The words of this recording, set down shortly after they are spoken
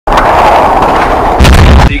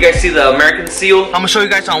you guys see the American seal. I'm gonna show you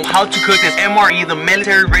guys on how to cook this MRE, the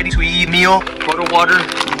military ready to eat meal. Pour the water.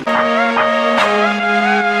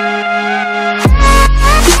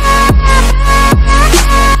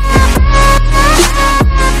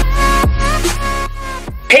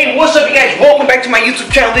 Hey, what's up you guys? Welcome back to my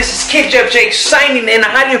YouTube channel. This is Kidjeffjay signing in. I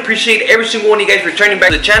highly appreciate every single one of you guys returning back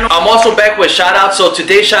to the channel. I'm also back with shoutouts, so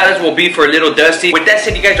today's shoutouts will be for Little Dusty. With that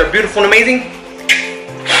said, you guys are beautiful and amazing.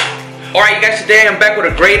 Alright you guys, today I'm back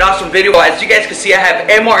with a great awesome video. As you guys can see, I have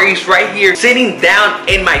MREs right here sitting down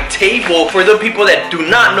in my table. For the people that do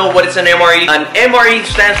not know what is an MRE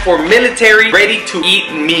stands for military ready to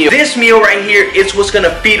eat meal. This meal right here is what's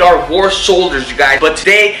gonna feed our war soldiers, you guys. But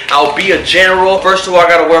today I'll be a general. First of all, I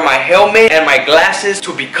gotta wear my helmet and my glasses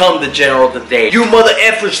to become the general of the day. You mother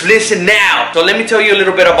effers, listen now. So let me tell you a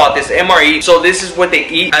little bit about this MRE. So this is what they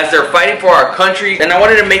eat as they're fighting for our country. And I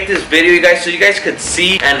wanted to make this video, you guys, so you guys could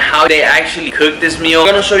see and how they actually cook this meal. I'm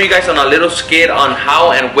gonna show you guys on a little skit on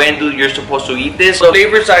how and when you're supposed to eat this. The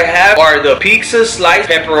flavors I have are the pizza slice,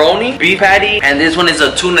 pepperoni, beef patty, and this one is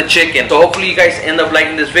a tuna chicken. So hopefully you guys end up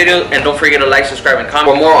liking this video, and don't forget to like, subscribe, and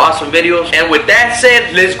comment for more awesome videos. And with that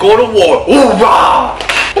said, let's go to war. Hoorah!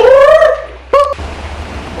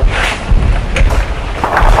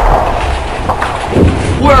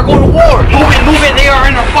 We are going to war. Move it, they are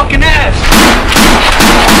in our fucking ass.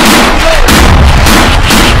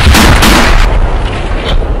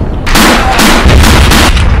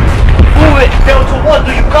 Delta 1,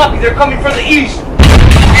 do you copy? They're coming from the east.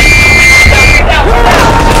 Down.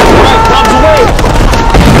 Alright, bombs away.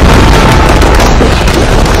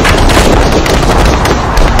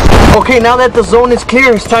 Okay, now that the zone is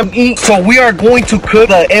clear, it's time to eat. So we are going to cook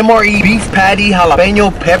the MRE beef patty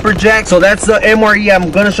jalapeno pepper jack. So that's the MRE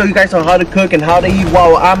I'm gonna show you guys on how to cook and how to eat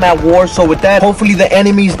while I'm at war. So with that, hopefully the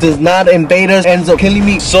enemies does not invade us, ends up killing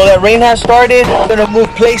me. So that rain has started. I'm gonna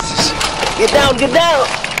move places. Get down.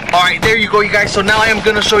 Alright, there you go you guys. So now I am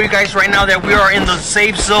going to show you guys right now that we are in the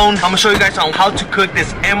safe zone. I'm going to show you guys on how to cook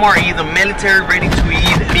this MRE, the military ready to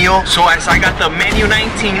eat meal. So as I got the menu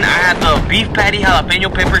 19, I had the beef patty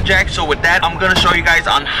jalapeno pepper jack. So with that, I'm going to show you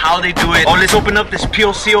guys on how they do it. Oh, let's open up this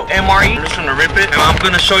peel seal MRE. I'm just going to rip it. And I'm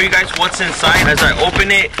going to show you guys what's inside. As I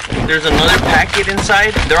open it, there's another packet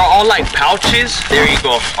inside. They're all like pouches. There you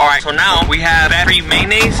go. Alright, so now we have free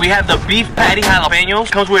mayonnaise. We have the beef patty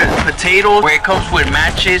jalapenos. Comes with potatoes, where it comes with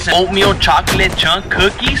matches, oatmeal chocolate chunk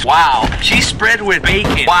cookies. Wow. Cheese spread with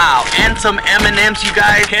bacon. Wow. And some M&Ms, you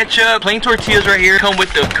guys. Ketchup. Plain tortillas right here. Come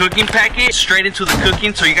with the cooking packet. Straight into the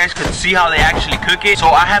cooking so you guys can see how they actually cook it. So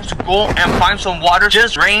I have to go and find some water.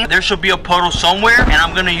 Just rain. There should be a puddle somewhere, and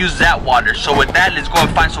I'm gonna use that water. So with that, let's go and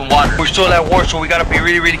find some water. We're still at war, so we gotta be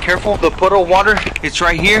really careful. The puddle of water, it's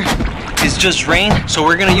right here. It's just rain, so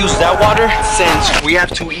we're gonna use that water since we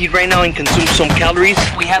have to eat right now and consume some calories.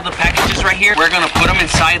 We have the packages right here. We're gonna put them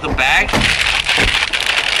inside the bag.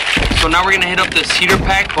 So now we're gonna hit up this heater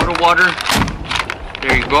pack, pour the water.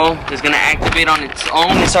 There you go. It's gonna activate on its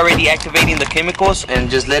own. It's already activating the chemicals, and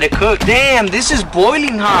just let it cook. Damn, this is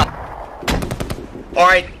boiling hot.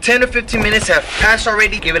 Alright, 10 to 15 minutes have passed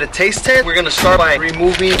already. Give it a taste test. We're gonna start by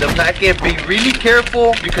removing the packet. Be really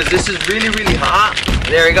careful because this is really hot.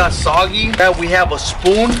 There, it got soggy. Now we have a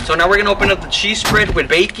spoon. So now we're gonna open up the cheese spread with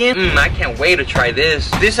bacon. I can't wait to try this.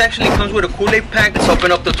 This actually comes with a Kool-Aid pack. Let's open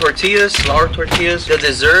up the tortillas, flour tortillas. The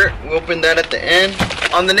dessert, we'll open that at the end.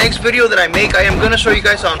 On the next video that I make, I am gonna show you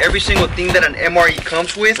guys on every single thing that an MRE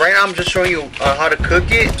comes with. Right now I'm just showing you how to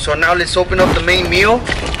cook it. So now let's open up the main meal.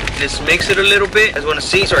 Let's mix it a little bit. As you want to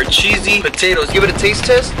see, these are cheesy potatoes. Give it a taste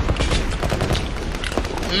test.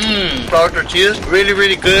 Flour tortillas,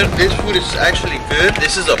 really good. This food is actually good.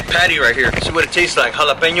 This is a patty right here. See what it tastes like.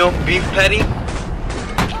 Jalapeno beef patty.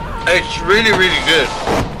 It's really good.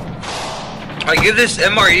 I give this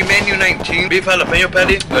MRE menu 19 beef jalapeno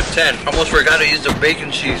patty a 10. Almost forgot to use the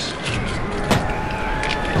bacon cheese.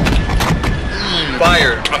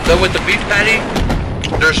 Fire. I'm done with the beef patty.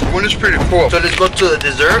 Their spoon is pretty cool. So let's go to the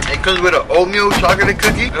dessert. It comes with an oatmeal chocolate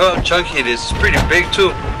cookie. Oh, how chunky it is. It's pretty big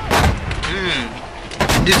too.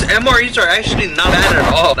 These MREs are actually not bad at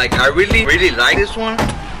all. Like, I really like this one.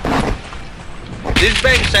 This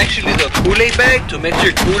bag is actually the Kool-Aid bag to mix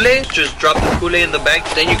your Kool-Aid. Just drop the Kool-Aid in the bag.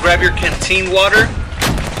 Then you grab your canteen water,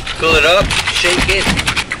 fill it up, shake it.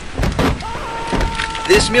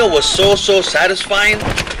 This meal was so satisfying.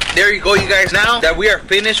 There you go, you guys. Now that we are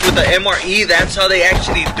finished with the MRE, that's how they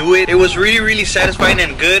actually do it. It was really satisfying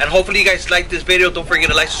and good. And hopefully you guys liked this video. Don't forget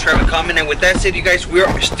to like, subscribe, and comment. And with that said, you guys, we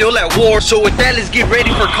are still at war. So with that, let's get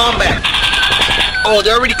ready for combat. Oh,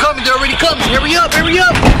 they're already coming. Hurry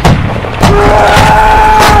up.